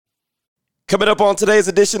Coming up on today's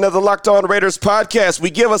edition of the Locked On Raiders podcast, we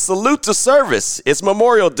give a salute to service. It's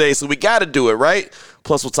Memorial Day, so we got to do it, right?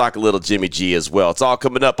 Plus, we'll talk a little Jimmy G as well. It's all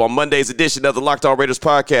coming up on Monday's edition of the Locked On Raiders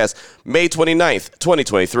podcast, May 29th,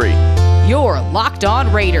 2023. You're Locked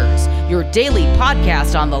On Raiders, your daily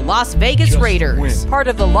podcast on the Las Vegas Raiders. Win. Part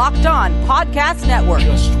of the Locked On Podcast Network.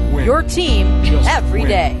 Just win. Your team Just every win.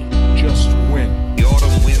 day. Just win. The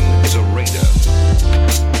autumn wind is a raider,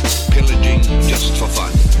 pillaging just for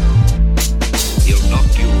fun. He'll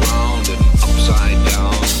knock you round and upside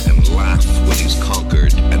down and laugh when he's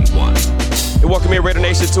conquered and won. And welcome here, Raider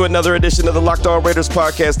Nation, to another edition of the Locked On Raiders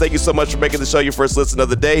podcast. Thank you so much for making the show your first listen of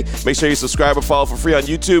the day. Make sure you subscribe or follow for free on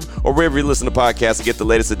YouTube or wherever you listen to podcasts to get the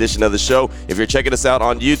latest edition of the show. If you're checking us out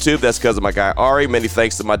on YouTube, that's because of my guy Ari. Many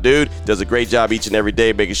thanks to my dude. Does a great job each and every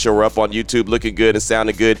day making sure we're up on YouTube, looking good and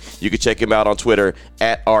sounding good. You can check him out on Twitter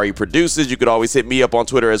at Ari Produces. You could always hit me up on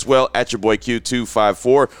Twitter as well at your boy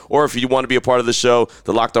Q254. Or if you want to be a part of the show,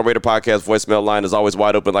 the Locked On Raider podcast voicemail line is always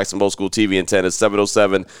wide open like some old school TV antennas.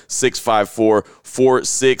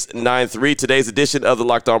 707-654-4693. Today's edition of the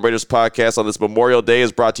Locked On Raiders podcast on this Memorial Day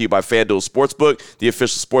is brought to you by FanDuel Sportsbook, the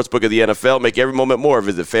official sportsbook of the NFL. Make every moment more.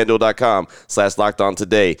 Visit FanDuel.com/LockedOn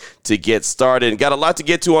today to get started. And got a lot to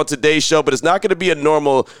get to on today's show, but it's not going to be a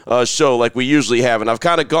normal show like we usually have. And I've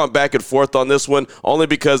kind of gone back and forth on this one only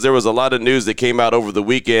because there was a lot of news that came out over the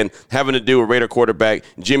weekend having to do with Raider quarterback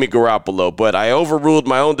Jimmy Garoppolo. But I overruled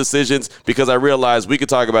my own decisions because I realized we could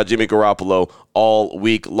talk about Jimmy Garoppolo all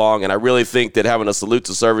week long. And I really think that having a salute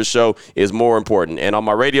to service show is more important. And on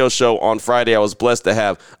my radio show on Friday, I was blessed to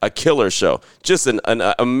have a killer show. Just an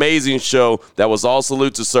amazing show that was all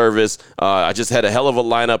salute to service. I just had a hell of a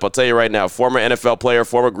lineup. I'll tell you right now, former NFL player,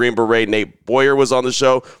 former Green Beret Nate Boyer was on the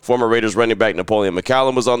show. Former Raiders running back Napoleon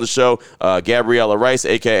McCallum was on the show. Gabriella Rice,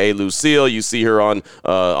 a.k.a. Lucille. You see her on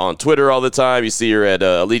Twitter all the time. You see her at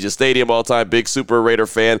Allegiant Stadium all the time. Big Super Raider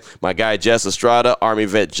fan. My guy Jess Estrada, Army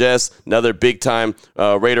vet Jess, another big-time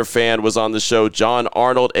Raider fan, was on the show. John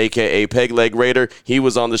Arnold, a.k.a. Peg Leg Raider, he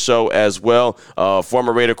was on the show as well.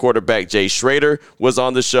 Former Raider quarterback Jay Schrader was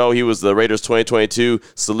on the show. He was the Raiders 2022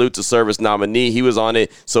 Salute to Service nominee. He was on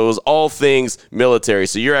it. So it was all things military.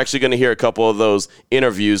 So you're actually going to hear a couple of those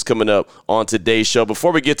interviews coming up on today's show.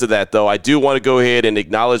 Before we get to that, though, I do want to go ahead and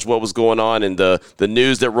acknowledge what was going on and the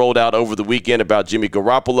news that rolled out over the weekend about Jimmy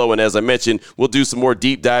Garoppolo. And as I mentioned, we'll do some more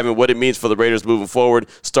deep dive in what it means for the Raiders moving forward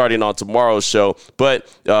starting on tomorrow's show. But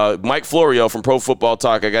Mike Florio from Pro Football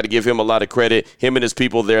Talk, I got to give him a lot of credit. Him and his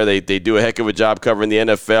people there, they do a heck of a job covering the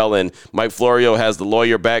NFL. And Mike Florio has the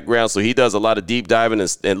lawyer background, so he does a lot of deep diving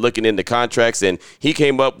and looking into contracts. And he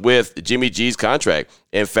came up with Jimmy G's contract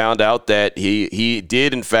and found out that he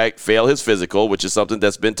did, in fact, fail his physical, which is something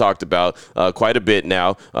that's been talked about quite a bit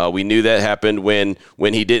now. We knew that happened when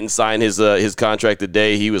he didn't sign his contract the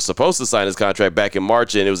day he was supposed to sign his contract back in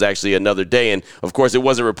March, and it was actually another day. And, of course, it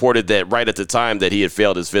wasn't reported that right at the time that he had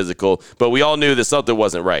failed his physical, but we all knew that something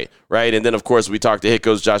wasn't right? And then, of course, we talked to head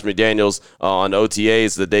coach Josh McDaniels on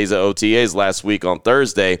OTAs, the days of OTAs last week on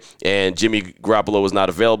Thursday, and Jimmy Garoppolo was not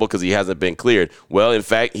available because he hasn't been cleared. Well, in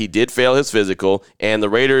fact, he did fail his physical, and the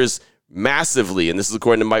Raiders massively, and this is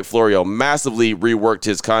according to Mike Florio, massively reworked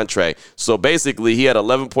his contract. So basically, he had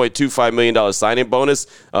 $11.25 million signing bonus.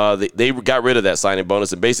 They got rid of that signing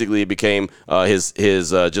bonus, and basically it became his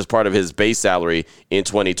just part of his base salary in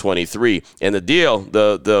 2023. And the deal,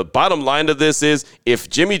 the bottom line of this is, if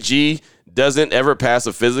Jimmy G doesn't ever pass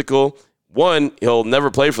a physical, one, he'll never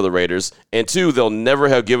play for the Raiders, and two, they'll never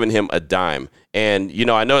have given him a dime. And,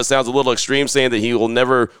 I know it sounds a little extreme saying that he will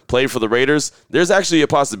never play for the Raiders. There's actually a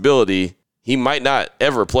possibility he might not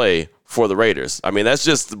ever play for the Raiders. I mean, that's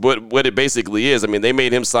just what it basically is. I mean, they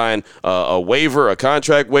made him sign a waiver, a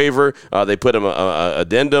contract waiver. They put him a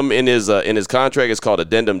addendum in his contract. It's called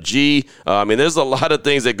Addendum G. I mean, there's a lot of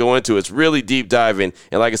things that go into it. It's really deep diving.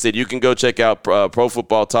 And like I said, you can go check out Pro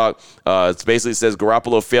Football Talk. It basically says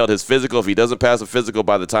Garoppolo failed his physical. If he doesn't pass a physical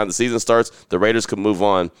by the time the season starts, the Raiders can move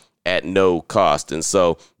on at no cost. And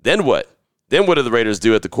so then what? Then what do the Raiders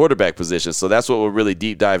do at the quarterback position? So that's what we'll really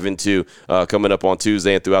deep dive into coming up on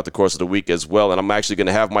Tuesday and throughout the course of the week as well. And I'm actually going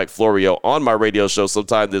to have Mike Florio on my radio show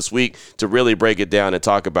sometime this week to really break it down and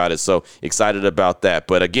talk about it. So excited about that.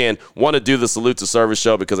 But again, want to do the Salute to Service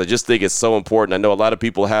show because I just think it's so important. I know a lot of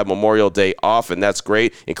people have Memorial Day off, and that's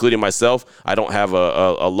great, including myself. I don't have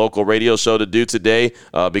a local radio show to do today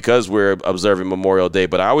because we're observing Memorial Day.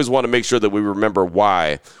 But I always want to make sure that we remember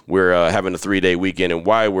why we're having a 3-day weekend and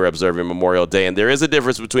why we're observing Memorial Memorial Day. And there is a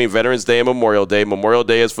difference between Veterans Day and Memorial Day. Memorial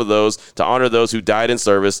Day is for those to honor those who died in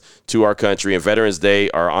service to our country, and Veterans Day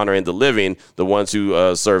are honoring the living, the ones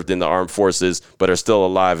who served in the armed forces but are still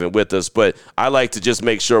alive and with us. But I like to just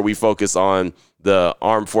make sure we focus on the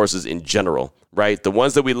armed forces in general. Right? The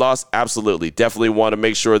ones that we lost, absolutely. Definitely want to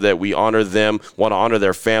make sure that we honor them, want to honor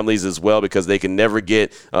their families as well, because they can never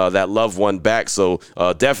get that loved one back. So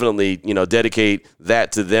definitely, dedicate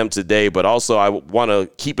that to them today. But also I want to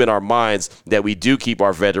keep in our minds that we do keep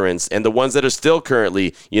our veterans and the ones that are still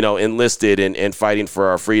currently, enlisted and fighting for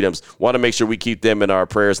our freedoms. Want to make sure we keep them in our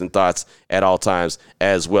prayers and thoughts at all times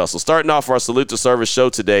as well. So starting off our Salute to Service show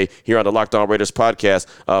today here on the Locked On Raiders podcast,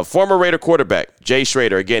 former Raider quarterback Jay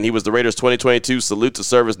Schroeder. Again, he was the Raiders 2022 Salute to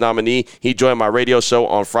Service nominee. He joined my radio show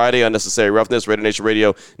on Friday, Unnecessary Roughness, Raider Nation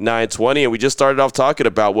Radio 920, and we just started off talking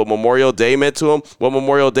about what Memorial Day meant to him, what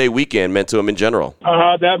Memorial Day weekend meant to him in general.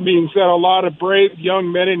 That means that a lot of brave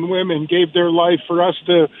young men and women gave their life for us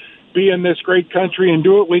to be in this great country and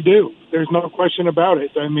do what we do. There's no question about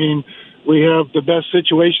it. I mean, we have the best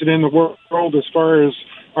situation in the world as far as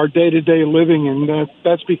our day-to-day living, and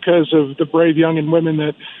that's because of the brave young and women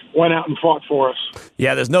that went out and fought for us.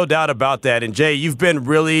 Yeah, there's no doubt about that. And, Jay, you've been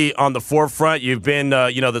really on the forefront. You've been, the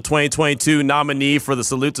 2022 nominee for the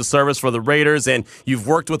Salute to Service for the Raiders, and you've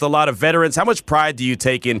worked with a lot of veterans. How much pride do you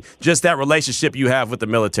take in just that relationship you have with the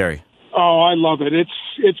military? Oh, I love it.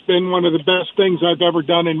 It's been one of the best things I've ever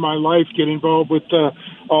done in my life, get involved with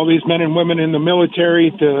all these men and women in the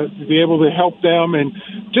military, to be able to help them and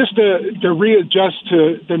just to readjust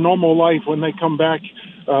to the normal life when they come back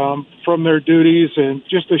from their duties, and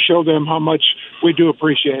just to show them how much we do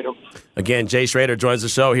appreciate them. Again, Jay Schroeder joins the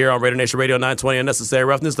show here on Raider Nation Radio 920 Unnecessary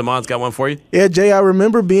Roughness. Damon's got one for you. Yeah, Jay, I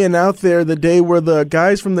remember being out there the day where the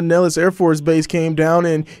guys from the Nellis Air Force Base came down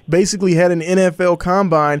and basically had an NFL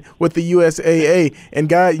combine with the USAA.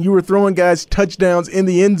 And you were throwing guys touchdowns in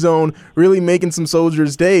the end zone, really making some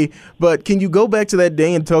soldiers' day. But can you go back to that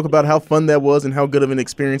day and talk about how fun that was and how good of an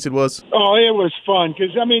experience it was? Oh, it was fun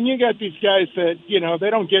because, you got these guys that, they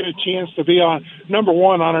don't get a chance to be on, number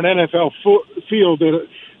one, on an NFL field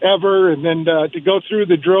ever, and then to go through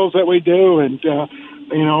the drills that we do, and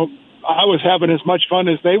I was having as much fun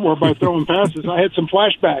as they were by throwing passes. I had some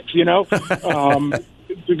flashbacks.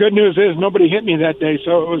 The good news is nobody hit me that day,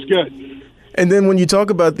 so it was good. And then when you talk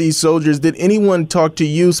about these soldiers, did anyone talk to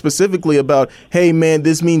you specifically about, hey, man,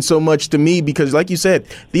 this means so much to me? Because like you said,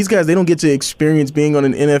 these guys, they don't get to experience being on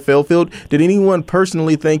an NFL field. Did anyone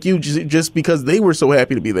personally thank you just because they were so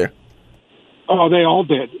happy to be there? Oh, they all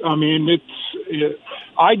did.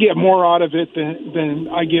 I get more out of it than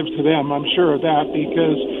I give to them. I'm sure of that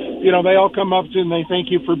because, they all come up to and they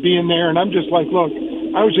thank you for being there. And I'm just like, look,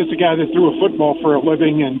 I was just a guy that threw a football for a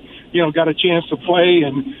living and, got a chance to play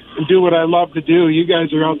and do what I love to do. You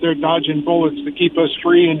guys are out there dodging bullets to keep us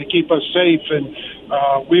free and to keep us safe. And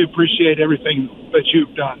we appreciate everything that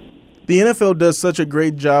you've done. The NFL does such a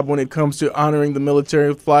great job when it comes to honoring the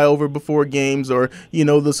military, flyover before games or,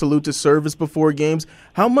 the salute to service before games.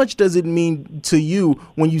 How much does it mean to you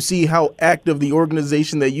when you see how active the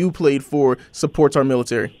organization that you played for supports our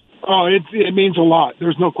military? Oh, it means a lot.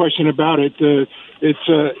 There's no question about it.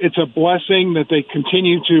 It's a blessing that they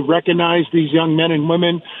continue to recognize these young men and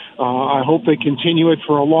women. I hope they continue it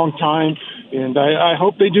for a long time, and I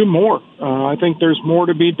hope they do more. I think there's more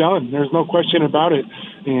to be done. There's no question about it.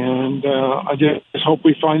 And I just hope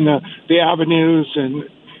we find the avenues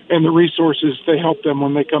and the resources to help them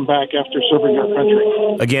when they come back after serving our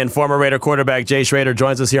country. Again, former Raider quarterback Jay Schroeder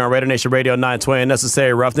joins us here on Raider Nation Radio 920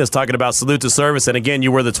 Unnecessary Roughness, talking about Salute to Service. And again,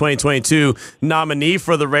 you were the 2022 nominee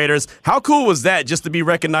for the Raiders. How cool was that, just to be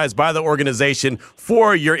recognized by the organization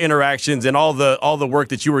for your interactions and all the work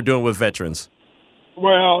that you were doing with veterans?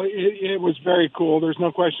 Well, it was very cool. There's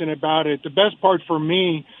no question about it. The best part for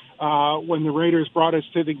me when the Raiders brought us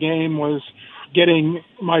to the game was getting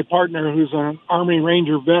my partner, who's an Army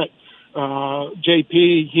Ranger vet,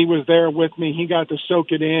 JP. He was there with me. He got to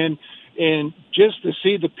soak it in, and just to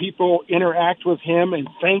see the people interact with him and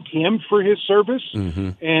thank him for his service,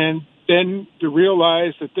 and then to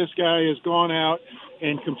realize that this guy has gone out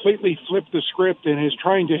and completely flipped the script and is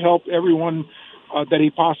trying to help everyone that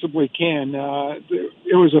he possibly can.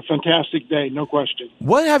 It was a fantastic day, no question.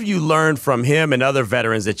 What have you learned from him and other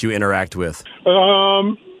veterans that you interact with?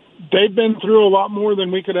 They've been through a lot more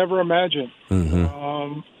than we could ever imagine.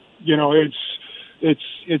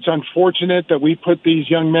 It's unfortunate that we put these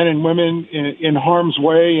young men and women in harm's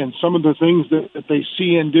way, and some of the things that they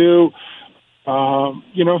see and do,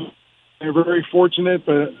 they're very fortunate,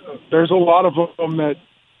 but there's a lot of them that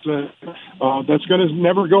that's going to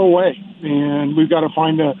never go away, and we've got to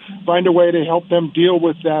find a way to help them deal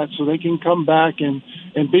with that so they can come back and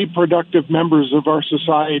be productive members of our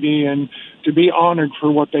society and to be honored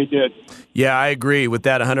for what they did. Yeah, I agree with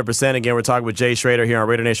that 100%. Again, we're talking with Jay Schroeder here on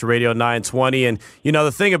Raider Nation Radio 920. And,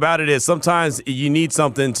 the thing about it is sometimes you need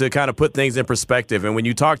something to kind of put things in perspective. And when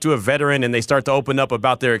you talk to a veteran and they start to open up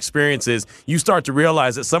about their experiences, you start to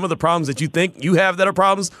realize that some of the problems that you think you have that are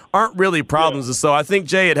problems aren't really problems. Yeah. And so I think,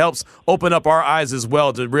 Jay, it helps open up our eyes as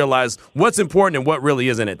well to realize what's important and what really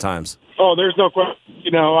isn't at times. Oh, there's no question.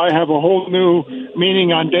 I have a whole new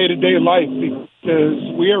meaning on day-to-day life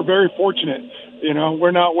because we are very fortunate.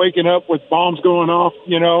 We're not waking up with bombs going off,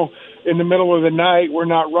 in the middle of the night. We're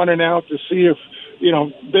not running out to see if,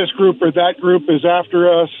 this group or that group is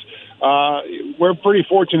after us. We're pretty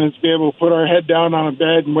fortunate to be able to put our head down on a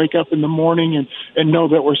bed and wake up in the morning and know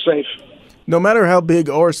that we're safe. No matter how big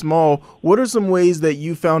or small, what are some ways that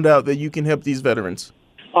you found out that you can help these veterans?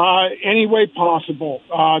 Any way possible.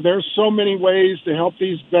 There's so many ways to help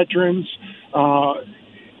these veterans.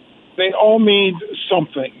 They all need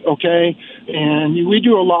something, okay? And we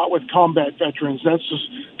do a lot with combat veterans. That's just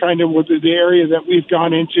kind of what the area that we've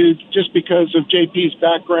gone into just because of JP's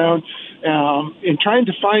background, in trying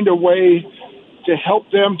to find a way to help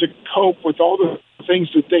them to cope with all the things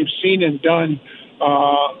that they've seen and done,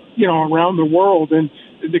 around the world. And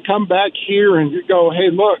to come back here and go, hey,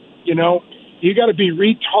 look, you got to be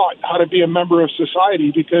retaught how to be a member of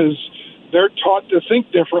society because they're taught to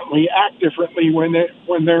think differently, act differently when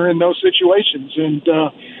they're in those situations. And,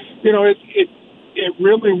 it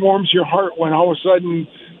really warms your heart when all of a sudden,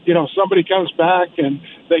 somebody comes back and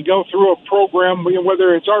they go through a program,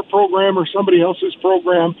 whether it's our program or somebody else's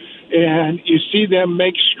program, and you see them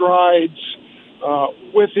make strides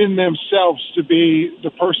within themselves to be the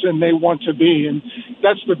person they want to be. And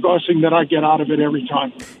that's the blessing that I get out of it every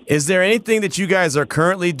time. Is there anything that you guys are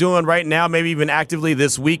currently doing right now, maybe even actively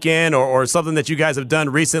this weekend or something that you guys have done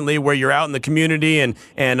recently where you're out in the community and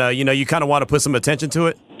you kind of want to put some attention to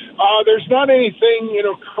it? There's not anything,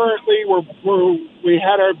 currently we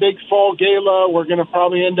had our big fall gala. We're going to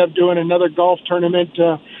probably end up doing another golf tournament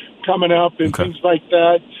coming up and things like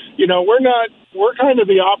that. We're kind of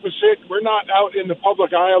the opposite. We're not out in the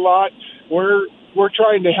public eye a lot. We're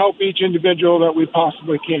trying to help each individual that we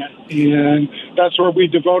possibly can. And that's where we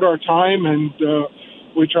devote our time, and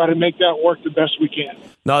we try to make that work the best we can.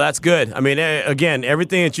 No, that's good. I mean, again,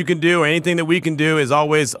 everything that you can do or anything that we can do is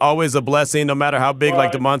always a blessing, no matter how big,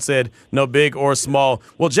 like DeMont said, no big or small.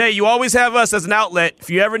 Well, Jay, you always have us as an outlet.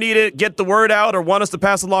 If you ever need it, get the word out or want us to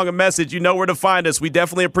pass along a message, you know where to find us. We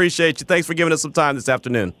definitely appreciate you. Thanks for giving us some time this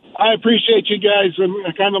afternoon. I appreciate you guys. I'm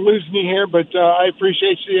kind of losing you here, but I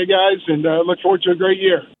appreciate you guys and look forward to a great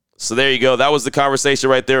year. So there you go. That was the conversation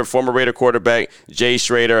right there. Former Raider quarterback Jay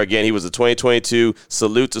Schroeder. Again, he was a 2022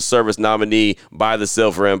 Salute to Service nominee by the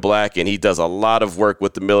Silver and Black, and he does a lot of work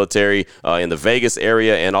with the military in the Vegas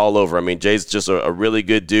area and all over. I mean, Jay's just a really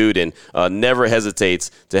good dude and never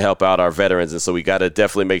hesitates to help out our veterans, and so we got to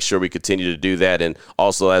definitely make sure we continue to do that. And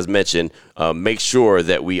also, as mentioned, make sure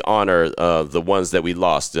that we honor the ones that we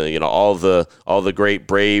lost. All the great,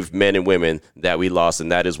 brave men and women that we lost,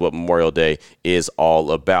 and that is what Memorial Day is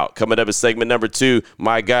all about. Coming up in segment number 2,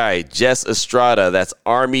 my guy, Jess Estrada. That's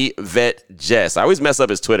Army Vet Jess. I always mess up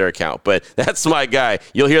his Twitter account, but that's my guy.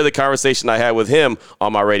 You'll hear the conversation I had with him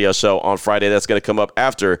on my radio show on Friday. That's going to come up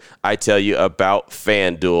after I tell you about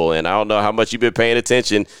FanDuel. And I don't know how much you've been paying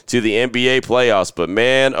attention to the NBA playoffs, but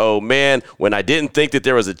man, oh man, when I didn't think that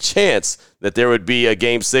there was a chance that there would be a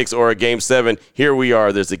Game 6 or a Game 7. Here we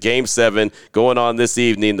are. There's a Game 7 going on this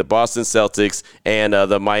evening, the Boston Celtics and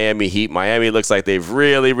the Miami Heat. Miami looks like they've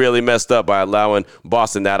really, really messed up by allowing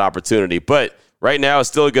Boston that opportunity. But right now, it's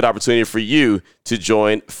still a good opportunity for you to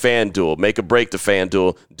join FanDuel. Make a break to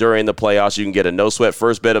FanDuel during the playoffs. You can get a no-sweat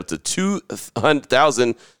first bet up to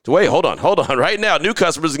 $200,000. Wait, hold on. Right now, new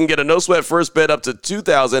customers can get a no-sweat first bet up to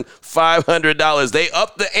 $2,500. They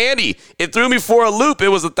upped the ante. It threw me for a loop. It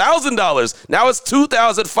was $1,000. Now it's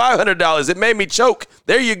 $2,500. It made me choke.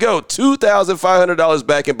 There you go. $2,500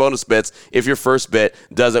 back in bonus bets if your first bet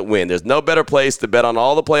doesn't win. There's no better place to bet on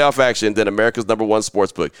all the playoff action than America's #1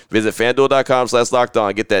 sportsbook. Visit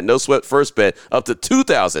FanDuel.com/lockedon. Get that no-sweat first bet up to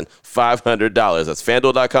 $2,500. That's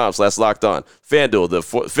FanDuel.com/lockedon. FanDuel, the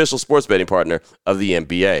official sports betting partner of the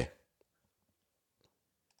NBA.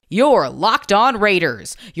 You're Locked On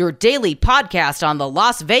Raiders, your daily podcast on the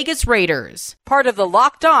Las Vegas Raiders. Part of the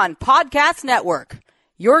Locked On Podcast Network,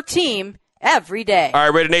 your team every day. All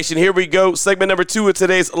right, Raider Nation, here we go. Segment number 2 of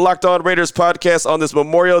today's Locked On Raiders podcast on this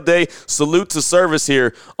Memorial Day. Salute to service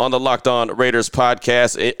here on the Locked On Raiders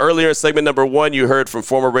podcast. Earlier in segment number 1, you heard from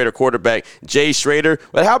former Raider quarterback Jay Schroeder.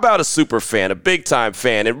 But how about a super fan, a big-time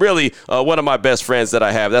fan, and really one of my best friends that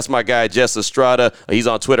I have? That's my guy, Jess Estrada. He's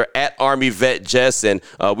on Twitter, @ArmyVetJess,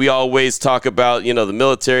 and we always talk about, the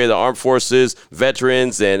military, the armed forces,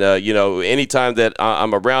 veterans, and, anytime that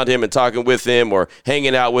I'm around him and talking with him or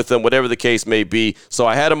hanging out with him, whatever the case may be. So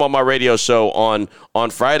I had him on my radio show on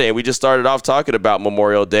Friday, and we just started off talking about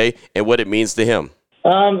Memorial Day and what it means to him.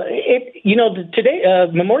 Today,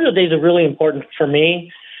 Memorial Day is really important for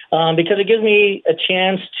me because it gives me a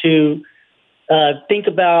chance to think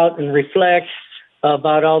about and reflect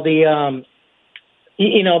about all the,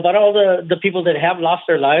 about all the people that have lost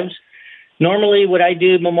their lives. Normally, what I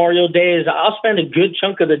do Memorial Day is I'll spend a good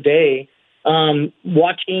chunk of the day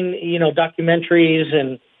watching, documentaries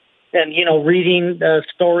and reading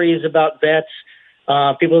stories about vets,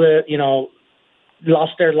 people that,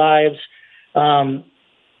 lost their lives.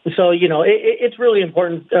 It's really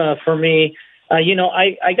important for me.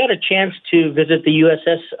 I got a chance to visit the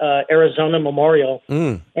USS Arizona Memorial.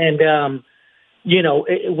 And,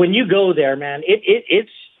 when you go there, man, it's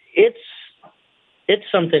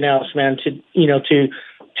something else, man, to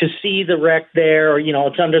see the wreck there, or,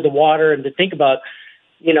 it's under the water, and to think about,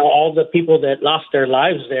 all the people that lost their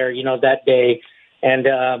lives there, that day. And,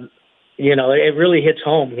 it really hits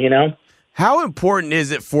home, How important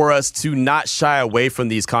is it for us to not shy away from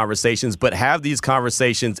these conversations, but have these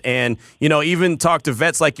conversations and, even talk to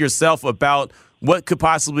vets like yourself about what could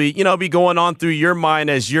possibly, be going on through your mind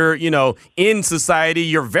as you're, in society?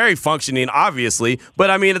 You're very functioning, obviously. But,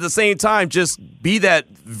 at the same time, just be that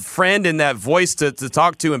friend and that voice to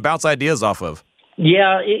talk to and bounce ideas off of.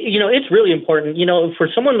 Yeah, it's really important. For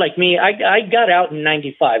someone like me, I got out in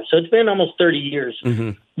 95, so it's been almost 30 years.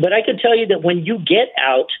 Mm-hmm. But I can tell you that when you get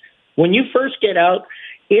out, when you first get out,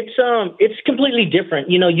 it's completely different.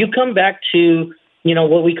 You come back to,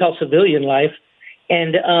 what we call civilian life.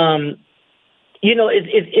 And,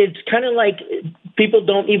 it's kind of like people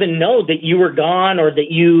don't even know that you were gone or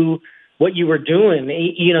that what you were doing.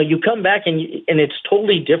 You come back and it's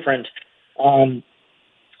totally different.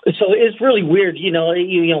 So it's really weird.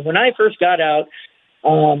 When I first got out,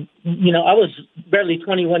 I was barely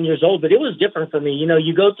 21 years old, but it was different for me.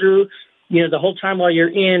 You go through, the whole time while you're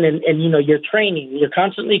in and you're training, you're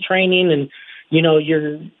constantly training and,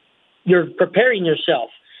 you're preparing yourself.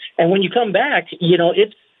 And when you come back,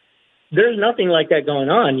 there's nothing like that going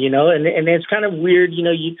on, and it's kind of weird.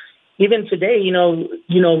 Even today,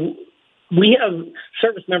 we have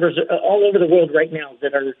service members all over the world right now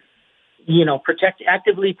that are,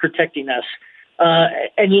 actively protecting us.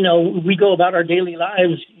 And, we go about our daily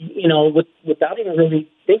lives, without even really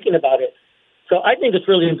thinking about it. So I think it's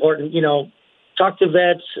really important, talk to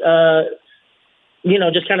vets,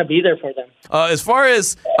 just kind of be there for them. As far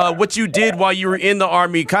as what you did while you were in the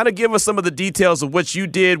Army, kind of give us some of the details of what you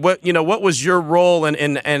did. What was your role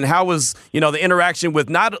and how was, the interaction with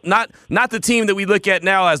not the team that we look at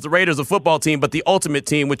now as the Raiders, a football team, but the ultimate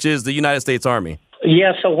team, which is the United States Army.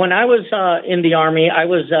 Yeah, so when I was in the Army, I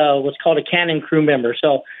was what's called a cannon crew member.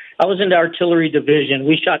 So I was in the artillery division.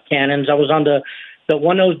 We shot cannons. I was on the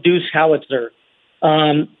 1-0 Deuce howitzer.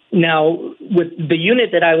 Now, with the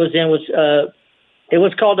unit that I was in it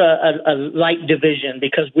was called a light division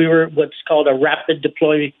because we were what's called a rapid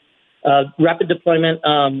deployment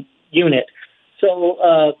unit.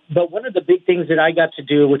 So, but one of the big things that I got to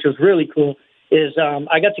do, which was really cool, is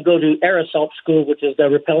I got to go to air assault school, which is the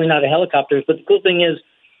rappelling out of helicopters. But the cool thing is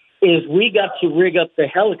we got to rig up the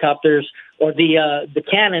helicopters or the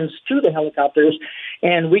cannons to the helicopters,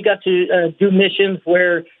 and we got to do missions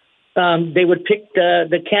where they would pick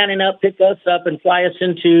the cannon up, pick us up, and fly us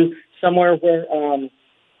into somewhere where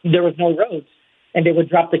there was no roads, and they would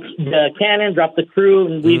drop the cannon, drop the crew,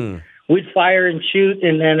 and we'd fire and shoot,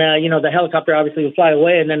 and then the helicopter obviously would fly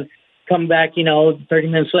away, and then come back. 30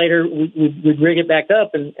 minutes later, we'd rig it back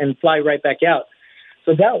up and fly right back out.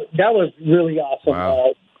 So that was really awesome.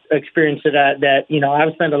 Wow. Experience that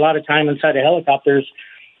I've spent a lot of time inside of helicopters,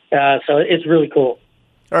 so it's really cool.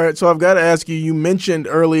 All right, so I've got to ask you, you mentioned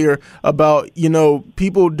earlier about,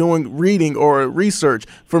 people doing reading or research.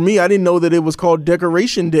 For me, I didn't know that it was called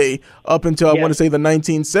Decoration Day up until I want to say the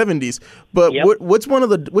 1970s. But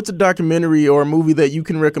what's a documentary or a movie that you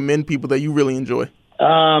can recommend people that you really enjoy?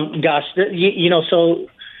 Some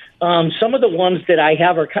of the ones that I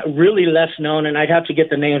have are really less known, and I'd have to get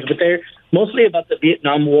the names, but they're mostly about the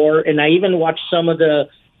Vietnam War, and I even watched some of the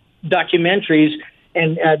documentaries,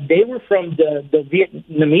 and they were from the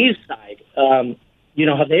Vietnamese side.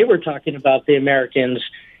 how they were talking about the Americans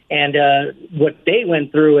and what they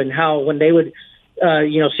went through, and how when they would,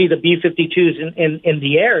 see the B-52s in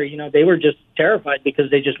the air, they were just terrified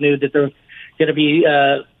because they just knew that there was going to be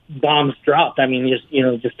bombs dropped. I mean,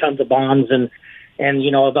 just tons of bombs and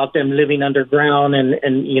about them living underground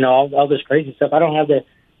and all this crazy stuff. I don't have the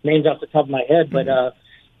names off the top of my head, but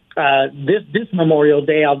this Memorial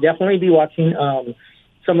Day, I'll definitely be watching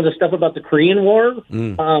some of the stuff about the Korean War.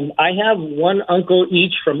 I have one uncle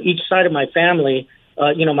each from each side of my family,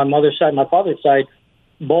 my mother's side, my father's side,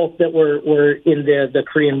 both that were in the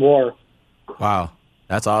Korean War. Wow.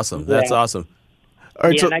 That's awesome. That's awesome. All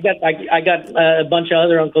right, and I got a bunch of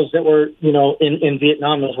other uncles that were, in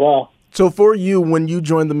Vietnam as well. So for you, when you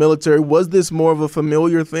joined the military, was this more of a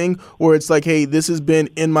familiar thing, or it's like, hey, this has been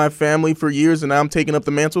in my family for years and now I'm taking up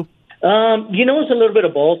the mantle? It's a little bit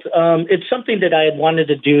of both. It's something that I had wanted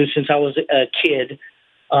to do since I was a kid.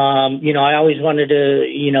 I always wanted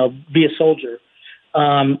to, be a soldier.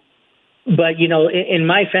 But, in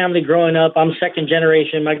my family growing up, I'm second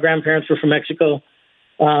generation. My grandparents were from Mexico.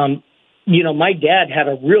 My dad had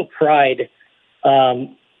a real pride,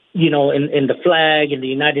 in the flag and the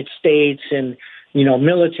United States and,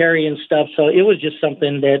 military and stuff. So it was just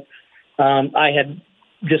something that I had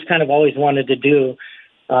just kind of always wanted to do.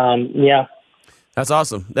 That's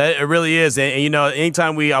awesome. It really is. And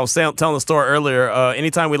anytime I was telling the story earlier,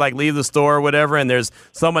 anytime we leave the store or whatever, and there's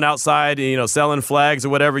someone outside, selling flags or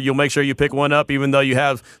whatever, you'll make sure you pick one up, even though you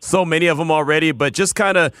have so many of them already. But just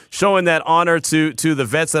kind of showing that honor to the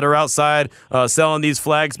vets that are outside selling these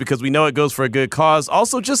flags, because we know it goes for a good cause.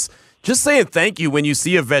 Also, just saying thank you when you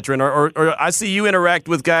see a veteran, or I see you interact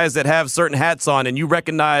with guys that have certain hats on and you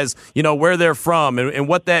recognize, where they're from and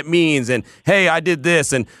what that means. And, hey, I did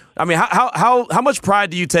this. And, I mean, how much pride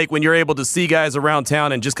do you take when you're able to see guys around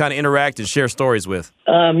town and just kind of interact and share stories with?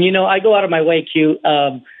 I go out of my way, Q.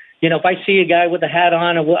 If I see a guy with a hat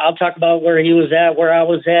on, I'll talk about where he was at, where I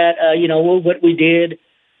was at, what we did.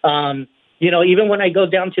 Even when I go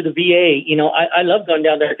down to the VA, I love going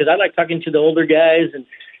down there because I like talking to the older guys and,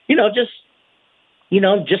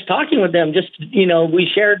 just talking with them.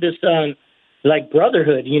 We shared this,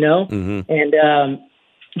 brotherhood, and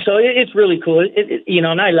so it's really cool.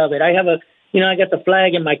 And I love it. I have I got the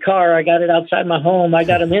flag in my car. I got it outside my home. I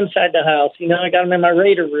got them inside the house. I got them in my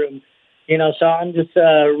Raider room, so I'm just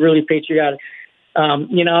really patriotic.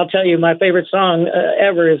 I'll tell you, my favorite song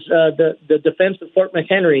ever is the Defense of Fort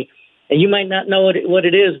McHenry. And you might not know what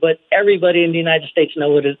it is, but everybody in the United States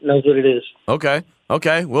knows what it is. Okay.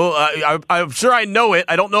 Well, I'm sure I know it.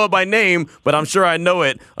 I don't know it by name, but I'm sure I know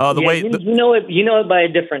it. You know it by a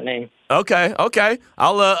different name. Okay.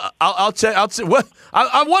 I'll check. What?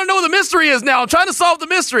 I want to know what the mystery is now. I'm trying to solve the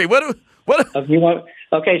mystery. What? If you want.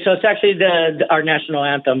 Okay, so it's actually our national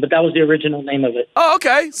anthem, but that was the original name of it. Oh,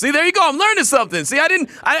 okay. See, there you go. I'm learning something. See, I didn't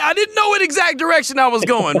know what exact direction I was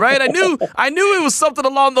going, right? I knew it was something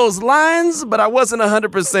along those lines, but I wasn't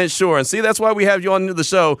 100% sure. And see, that's why we have you on the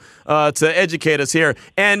show to educate us here.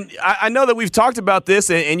 And I know that we've talked about this,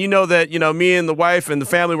 and you know that, me and the wife and the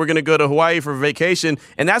family were going to go to Hawaii for vacation,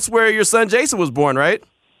 and that's where your son Jason was born, right?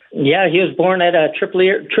 Yeah, he was born at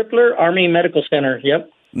Tripler Army Medical Center. Yep.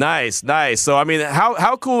 Nice. So, I mean,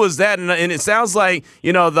 how cool is that? And it sounds like,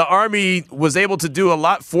 the Army was able to do a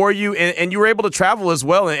lot for you, and you were able to travel as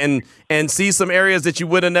well and see some areas that you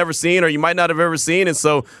would have never seen or you might not have ever seen. And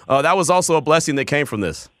so that was also a blessing that came from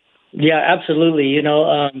this. Yeah, absolutely.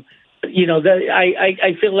 I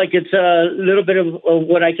feel like it's a little bit of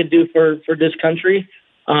what I could do for this country.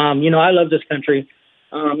 I love this country.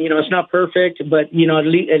 It's not perfect, but, at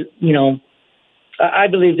least, I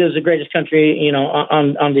believe this is the greatest country,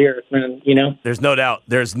 on the earth, man, There's no doubt.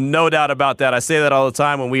 There's no doubt about that. I say that all the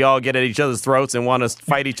time when we all get at each other's throats and want to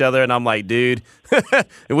fight each other, and I'm like, dude,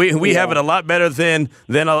 we have it a lot better than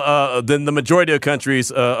the majority of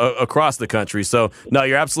countries across the country. So, no,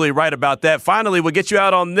 you're absolutely right about that. Finally, we'll get you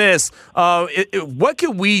out on this. What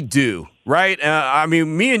can we do? Right? I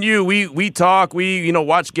mean, me and you, we talk, we,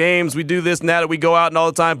 watch games, we do this and that, we go out and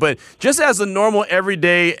all the time. But just as a normal,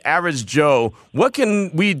 everyday, average Joe, what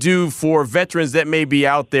can we do for veterans that may be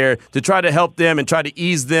out there to try to help them and try to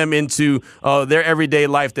ease them into their everyday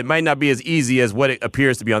life that might not be as easy as what it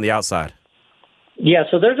appears to be on the outside? Yeah,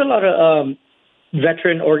 so there's a lot of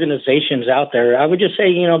veteran organizations out there. I would just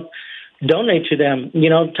say, donate to them.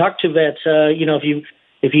 Talk to vets.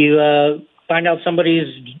 If you find out somebody's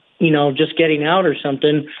just getting out or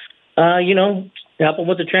something, help them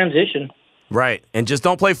with the transition. Right. And just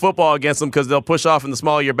don't play football against them because they'll push off in the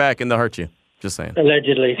small of your back and they'll hurt you. Just saying.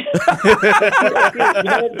 Allegedly.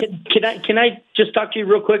 Can I just talk to you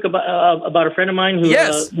real quick about a friend of mine who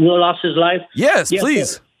lost his life? Yes,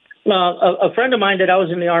 please. A friend of mine that I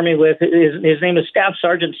was in the Army with, his name is Staff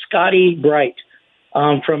Sergeant Scotty Bright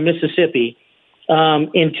from Mississippi.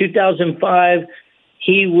 In 2005,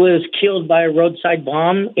 he was killed by a roadside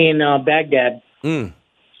bomb in Baghdad.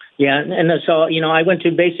 Yeah, and so, I went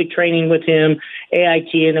to basic training with him,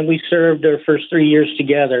 AIT, and then we served our first 3 years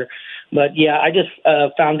together. But, yeah, I just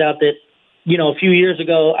found out that, a few years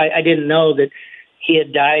ago, I didn't know that he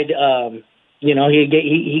had died.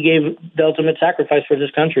 He gave the ultimate sacrifice for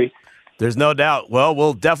this country. There's no doubt. Well,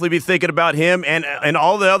 we'll definitely be thinking about him and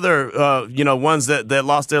all the other ones that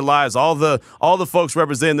lost their lives, all the folks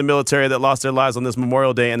representing the military that lost their lives on this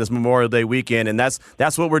Memorial Day and this Memorial Day weekend. And that's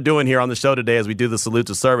what we're doing here on the show today as we do the salute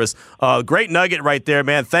to service. Great nugget right there,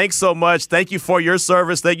 man. Thanks so much. Thank you for your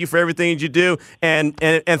service. Thank you for everything you do. And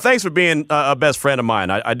thanks for being a best friend of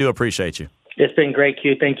mine. I do appreciate you. It's been great,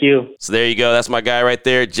 Q. Thank you. So there you go. That's my guy right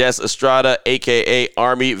there, Jess Estrada, a.k.a.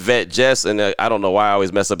 Army Vet Jess. And I don't know why I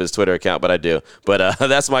always mess up his Twitter account, but I do. But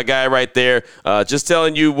that's my guy right there. Just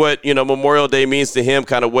telling you what, Memorial Day means to him,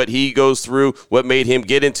 kind of what he goes through, what made him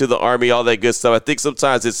get into the Army, all that good stuff. I think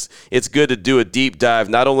sometimes it's good to do a deep dive,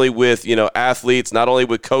 not only with, athletes, not only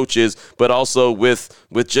with coaches, but also with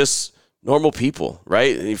just normal people,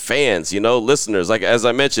 right? Fans, listeners. Like, as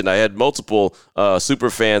I mentioned, I had multiple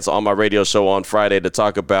super fans on my radio show on Friday to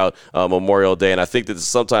talk about Memorial Day, and I think that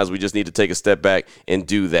sometimes we just need to take a step back and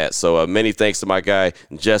do that. So many thanks to my guy,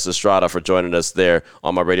 Jess Estrada, for joining us there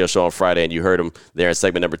on my radio show on Friday, and you heard him there in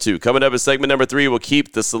segment number 2. Coming up in segment number 3, we'll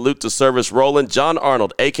keep the salute to service rolling. John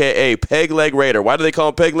Arnold, a.k.a. Peg Leg Raider. Why do they call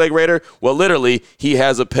him Peg Leg Raider? Well, literally, he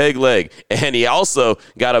has a peg leg, and he also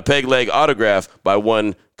got a peg leg autograph by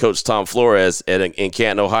one Coach Tom Flores in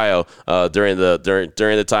Canton, Ohio, during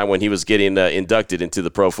the time when he was getting inducted into the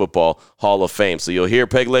Pro Football Hall of Fame. So you'll hear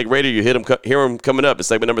Peg Leg Raider. You hear him coming up in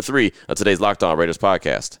segment number 3 of today's Locked On Raiders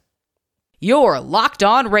podcast. You're Locked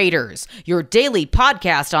On Raiders, your daily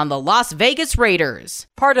podcast on the Las Vegas Raiders.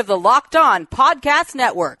 Part of the Locked On Podcast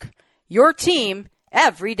Network, your team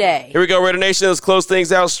every day. Here we go, Raider Nation. Let's close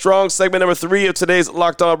things out strong. Segment number 3 of today's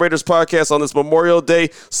Locked On Raiders podcast on this Memorial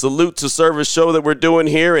Day salute to service show that we're doing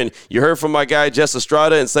here. And you heard from my guy, Jess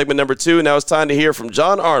Estrada, in segment number 2. Now it's time to hear from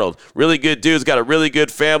John Arnold. Really good dude. He's got a really good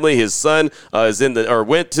family. His son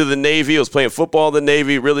went to the Navy. He was playing football in the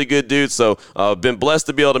Navy. Really good dude. So been blessed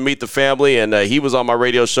to be able to meet the family. And he was on my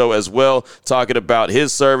radio show as well, talking about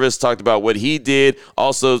his service, talked about what he did,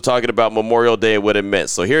 also talking about Memorial Day and what it meant.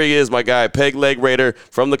 So here he is, my guy, Peg Leg Raider,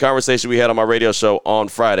 from the conversation we had on my radio show on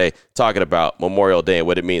Friday, talking about Memorial Day and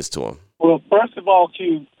what it means to him. Well, first of all,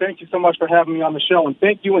 Q, thank you so much for having me on the show, and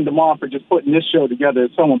thank you and DeMond for just putting this show together.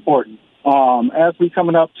 It's so important. As we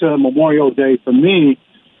coming up to Memorial Day, for me,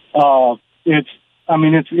 it's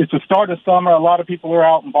the start of summer. A lot of people are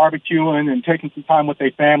out and barbecuing and taking some time with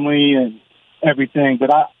their family and everything.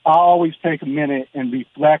 But I always take a minute and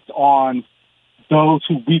reflect on those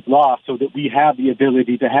who we've lost so that we have the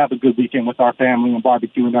ability to have a good weekend with our family and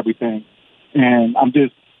barbecue and everything. And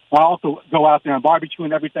I also go out there and barbecue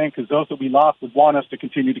and everything because those that we lost would want us to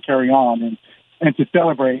continue to carry on and to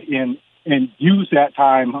celebrate and use that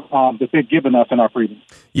time that they've given us in our freedom.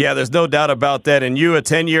 Yeah, there's no doubt about that. And you, a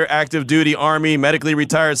 10-year active duty Army, medically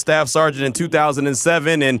retired staff sergeant in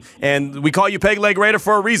 2007, and we call you Peg Leg Raider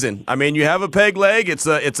for a reason. I mean, you have a peg leg. It's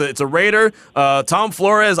a Raider. Tom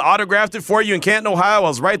Flores autographed it for you in Canton, Ohio. I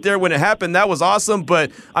was right there when it happened. That was awesome.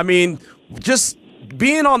 But I mean, just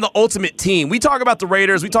being on the ultimate team. We talk about the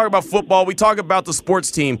Raiders. We talk about football. We talk about the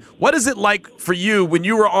sports team. What is it like for you when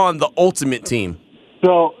you were on the ultimate team?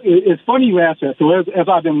 So it's funny you asked that. So as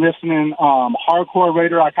I've been listening, Hardcore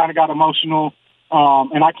Raider, I kind of got emotional.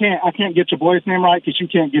 And I can't get your boy's name right because you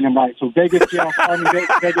can't get him right. So Vegas Jazz, Army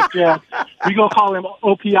Vegas Jazz, we gonna call him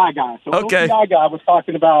OPI guy. So okay. OPI guy was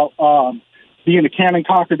talking about being a cannon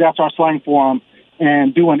conquer. That's our slang for him,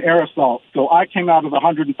 and doing air assault. So I came out of the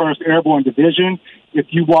 101st Airborne Division. If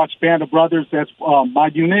you watch Band of Brothers, that's my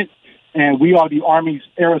unit, and we are the Army's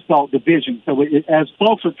Air Assault Division. So as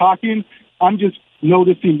folks are talking, I'm just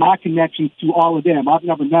noticing my connections to all of them. I've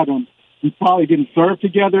never met them. We probably didn't serve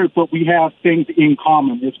together, but we have things in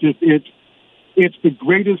common. It's the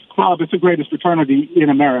greatest club. It's the greatest fraternity in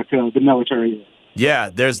America, the military is. Yeah,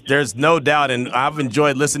 there's no doubt, and I've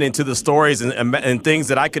enjoyed listening to the stories and things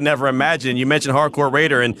that I could never imagine. You mentioned Hardcore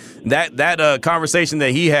Raider, and that conversation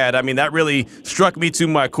that he had, I mean, that really struck me to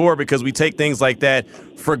my core because we take things like that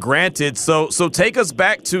for granted. So take us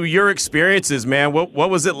back to your experiences, man. What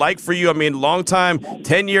was it like for you? I mean, long time,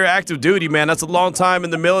 10-year active duty, man. That's a long time in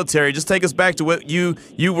the military. Just take us back to what you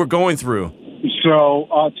were going through. So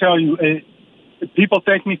I'll tell you, people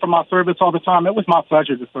thank me for my service all the time. It was my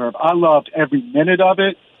pleasure to serve. I loved every minute of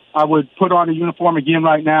it. I would put on a uniform again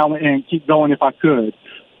right now and keep going if I could.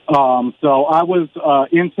 So I was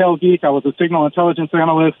intel geek. I was a signal intelligence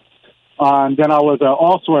analyst. And then I was an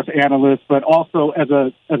all-source analyst. But also as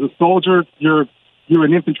a soldier, you're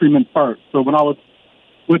an infantryman first. So when I was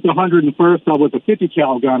with the 101st, I was a 50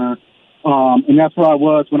 cal gunner. And that's where I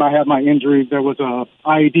was when I had my injuries. There was a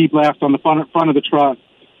IED blast on the front of the truck,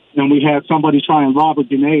 and we had somebody try and lob a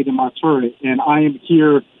grenade in my turret. And I am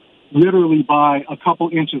here literally by a couple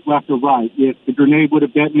inches left or right. If the grenade would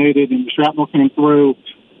have detonated and the shrapnel came through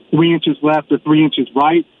 3 inches left or 3 inches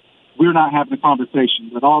right, we're not having a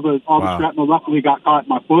conversation. But all the shrapnel luckily got caught in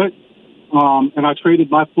my foot, and I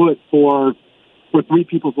traded my foot for 3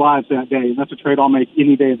 people's lives that day, and that's a trade I'll make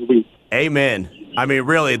any day of the week. Amen. I mean,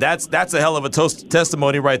 really, that's a hell of a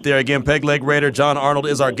testimony right there. Again, Peg Leg Raider John Arnold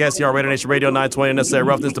is our guest here on Raider Nation Radio 920. Necessary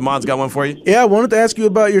Roughness. DeMond's got one for you. Yeah, I wanted to ask you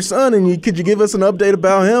about your son, and could you give us an update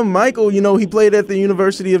about him? Michael, he played at the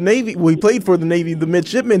University of Navy. Well, he played for the Navy, the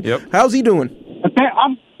midshipman. Yep. How's he doing?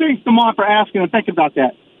 Thanks, DeMond, for asking and thinking about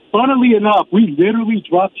that. Funnily enough, we literally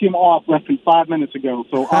dropped him off less than 5 minutes ago.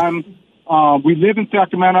 So we live in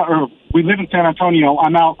Sacramento, or we live in San Antonio.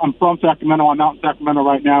 I'm from Sacramento. I'm out in Sacramento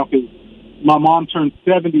right now because my mom turned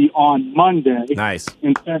 70 on Monday. Nice.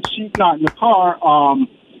 And since she's not in the car,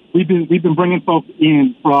 we've been bringing folks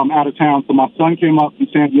in from out of town. So my son came up from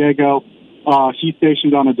San Diego. He's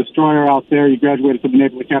stationed on a destroyer out there. He graduated from the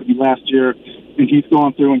Naval Academy last year, and he's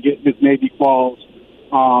going through and getting his Navy quals.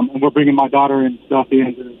 And we're bringing my daughter and stuff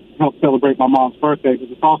in to help celebrate my mom's birthday. But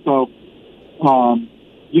it's also,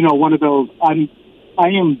 one of those. I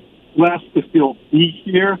am blessed to still be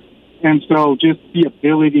here, and so just the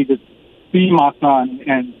ability to see my son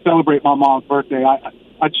and celebrate my mom's birthday,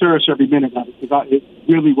 I cherish every minute of it because it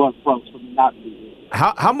really was close for me not to be here.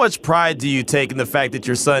 How much pride do you take in the fact that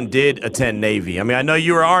your son did attend Navy? I mean, I know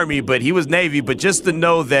you were Army, but he was Navy. But just to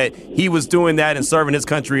know that he was doing that and serving his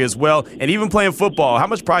country as well, and even playing football, how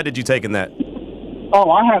much pride did you take in that?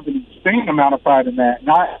 Oh, I have an insane amount of pride in that.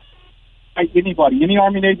 Not like anybody, any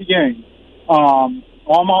Army-Navy game.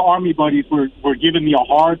 All my Army buddies were giving me a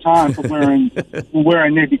hard time for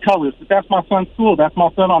wearing Navy colors. But that's my son's school. That's my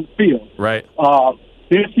son on the field. Right.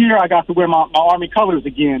 This year I got to wear my Army colors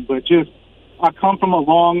again, but I come from a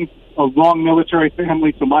long military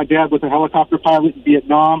family. So my dad was a helicopter pilot in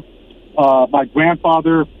Vietnam. My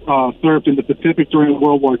grandfather served in the Pacific during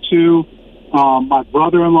World War II. My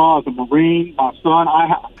brother-in-law is a Marine. My son,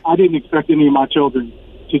 I didn't expect any of my children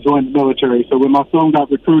to join the military. So when my son got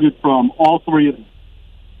recruited from all three of them,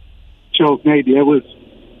 chose Navy. It was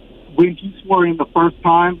when he swore in the first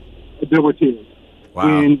time, there were tears. Wow.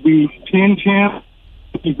 When we pinned him,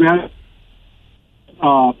 he grabbed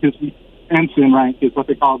his ensign rank is what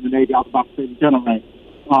they call it in the Navy. I was about to say the general rank.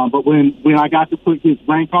 But when I got to put his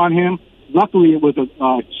rank on him, luckily it was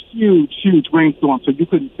a huge rainstorm, so you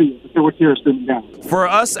couldn't see it. But there were tears streaming down. For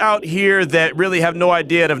us out here that really have no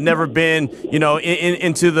idea and have never been,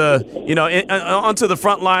 into the, onto the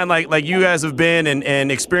front line like you guys have been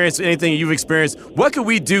and experienced anything you've experienced, what can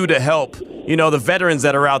we do to help, the veterans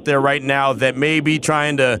that are out there right now that may be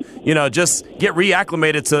trying to, just get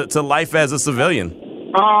reacclimated to life as a civilian?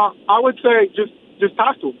 I would say just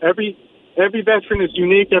talk to them. Every veteran is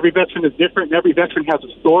unique. Every veteran is different. And every veteran has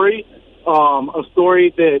a story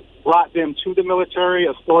that brought them to the military,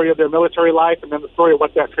 a story of their military life, and then the story of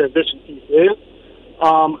what that transition piece is.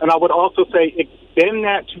 And I would also say extend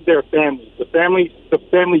that to their families. The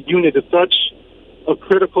family unit is such a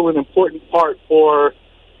critical and important part for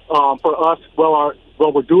us while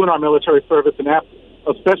we're doing our military service and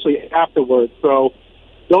especially afterwards. So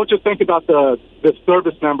don't just think about the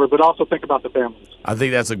service member, but also think about the families. I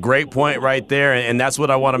think that's a great point right there, and that's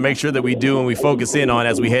what I want to make sure that we do and we focus in on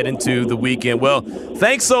as we head into the weekend. Well,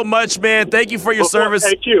 thanks so much, man. Thank you for your service.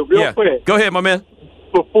 Thank you. Real quick. Go ahead, my man.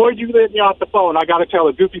 Before you let me off the phone, I got to tell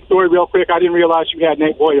a goofy story real quick. I didn't realize you had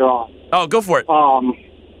Nate Boyer on. Oh, go for it.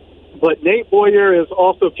 But Nate Boyer is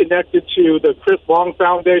also connected to the Chris Long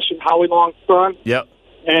Foundation, Howie Long's son. Yep.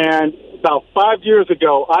 And about 5 years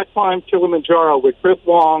ago, I climbed Kilimanjaro with Chris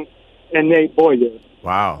Long and Nate Boyer.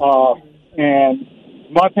 Wow. And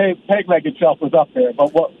my peg-leg itself was up there.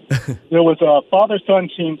 But there was a father-son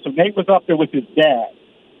team, so Nate was up there with his dad.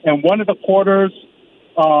 And one of the porters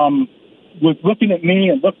was looking at me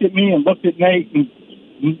and looked at me and looked at Nate. And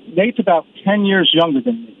Nate's about 10 years younger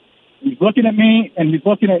than me. He's looking at me and he's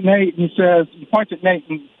looking at Nate, and he points at Nate,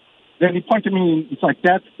 and Then he pointed at me and he's like,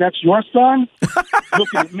 that's your son?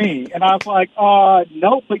 Looking at me. And I was like,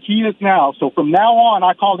 nope, but he is now. So from now on,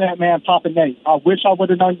 I call that man Papa Nate. I wish I would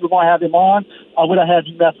have known you were going to have him on. I would have had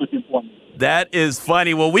you mess with him for me. That is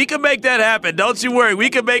funny. Well, we can make that happen. Don't you worry. We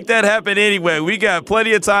can make that happen anyway. We got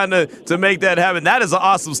plenty of time to make that happen. That is an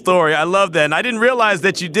awesome story. I love that. And I didn't realize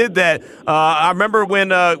that you did that. I remember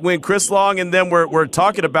when Chris Long and them were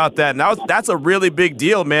talking about that. And that's a really big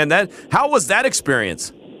deal, man. How was that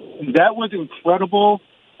experience? That was incredible.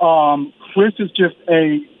 Chris is just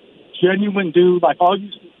a genuine dude. Like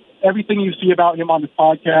everything you see about him on this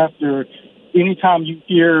podcast, or anytime you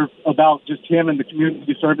hear about just him and the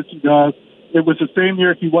community service he does, it was the same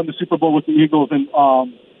year he won the Super Bowl with the Eagles and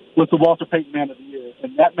was the Walter Payton Man of the Year.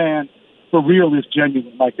 And that man, for real, is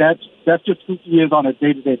genuine. Like that's just who he is on a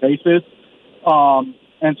day-to-day basis.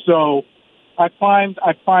 And so I climbed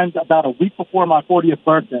about a week before my 40th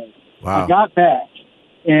birthday. Wow. I got back,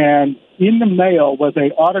 and in the mail was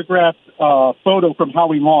a autographed photo from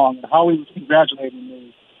Howie Long, and Howie was congratulating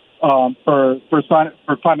me for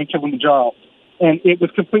climbing Kilimanjaro. And it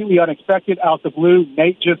was completely unexpected, out the blue.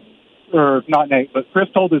 Not Nate, but Chris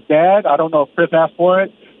told his dad. I don't know if Chris asked for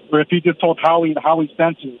it or if he just told Howie and Howie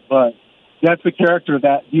sent it, but that's the character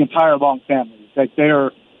that the entire Long family, that they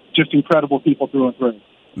are just incredible people through and through.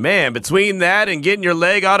 Man, between that and getting your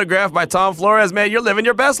leg autographed by Tom Flores, man, you're living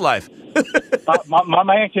your best life. my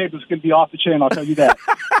man cave is going to be off the chain, I'll tell you that.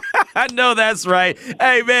 I know that's right.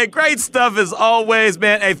 Hey, man, great stuff as always,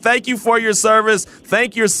 man. Hey, thank you for your service.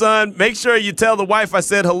 Thank your son. Make sure you tell the wife I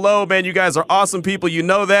said hello, man. You guys are awesome people. You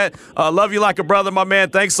know that. Love you like a brother, my man.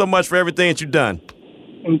 Thanks so much for everything that you've done.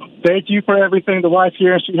 And thank you for everything. The wife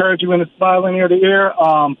here, she heard you in the smiling ear to ear.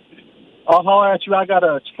 I'll holler at you. I got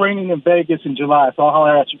a training in Vegas in July, so I'll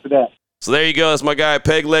holler at you for that. So there you go. That's my guy,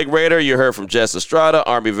 Peg Leg Raider. You heard from Jess Estrada,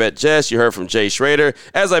 Army Vet Jess. You heard from Jay Schrader.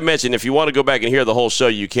 As I mentioned, if you want to go back and hear the whole show,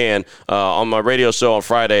 you can. On my radio show on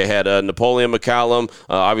Friday, I had Napoleon McCallum,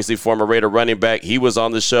 obviously former Raider running back. He was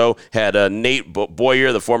on the show. Had Nate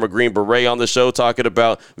Boyer, the former Green Beret, on the show talking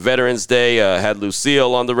about Veterans Day. Had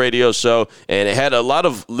Lucille on the radio show. And it had a lot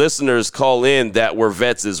of listeners call in that were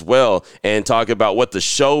vets as well and talk about what the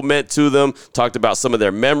show meant to them, talked about some of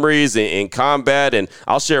their memories in combat. And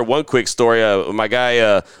I'll share one quick story. My guy,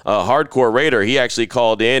 Hardcore Raider, he actually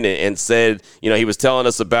called in and said, he was telling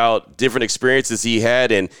us about different experiences he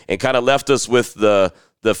had and kind of left us with the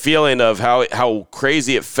feeling of how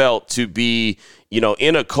crazy it felt to be,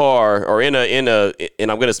 in a car or in a,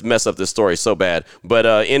 and I'm going to mess up this story so bad, but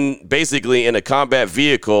in a combat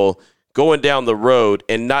vehicle going down the road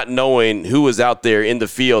and not knowing who was out there in the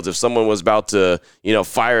fields, if someone was about to,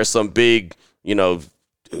 fire some big,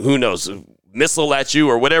 who knows, missile at you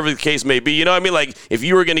or whatever the case may be. You know what I mean? Like if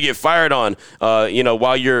you were going to get fired on,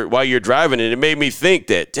 while you're driving, and it made me think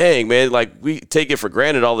that, dang, man, like we take it for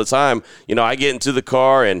granted all the time. I get into the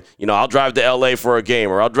car and, I'll drive to LA for a game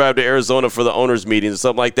or I'll drive to Arizona for the owners meetings or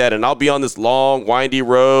something like that. And I'll be on this long, windy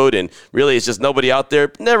road and really it's just nobody out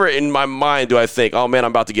there. Never in my mind do I think, oh man,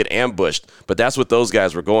 I'm about to get ambushed. But that's what those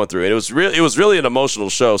guys were going through. And it was really an emotional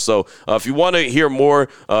show. So if you want to hear more,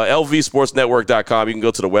 lvsportsnetwork.com, you can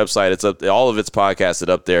go to the website. It's up all of its podcasted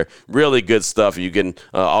up there. Really good stuff. You can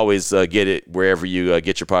always get it wherever you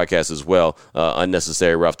get your podcast as well.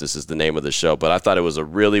 Unnecessary Roughness is the name of the show. But I thought it was a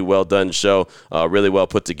really well done show, really well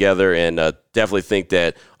put together, and definitely think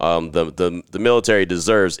that the military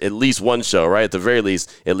deserves at least one show, right? At the very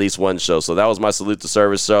least, at least one show. So that was my Salute to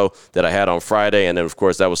Service show that I had on Friday. And then, of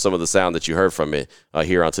course, that was some of the sound that you heard from it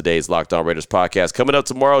here on today's Locked On Raiders podcast. Coming up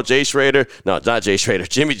tomorrow, Jay Schrader. No, not Jay Schrader.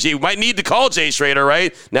 Jimmy G. We might need to call Jay Schrader,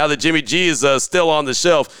 right? Now that Jimmy G is still on the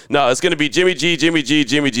shelf. No, it's going to be Jimmy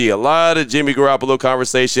G. A lot of Jimmy Garoppolo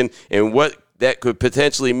conversation and what that could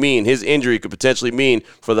potentially mean, his injury could potentially mean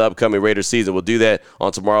for the upcoming Raiders season. We'll do that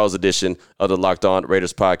on tomorrow's edition of the Locked On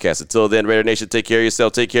Raiders podcast. Until then, Raider Nation, take care of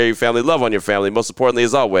yourself, take care of your family, love on your family. Most importantly,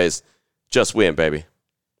 as always, just win, baby.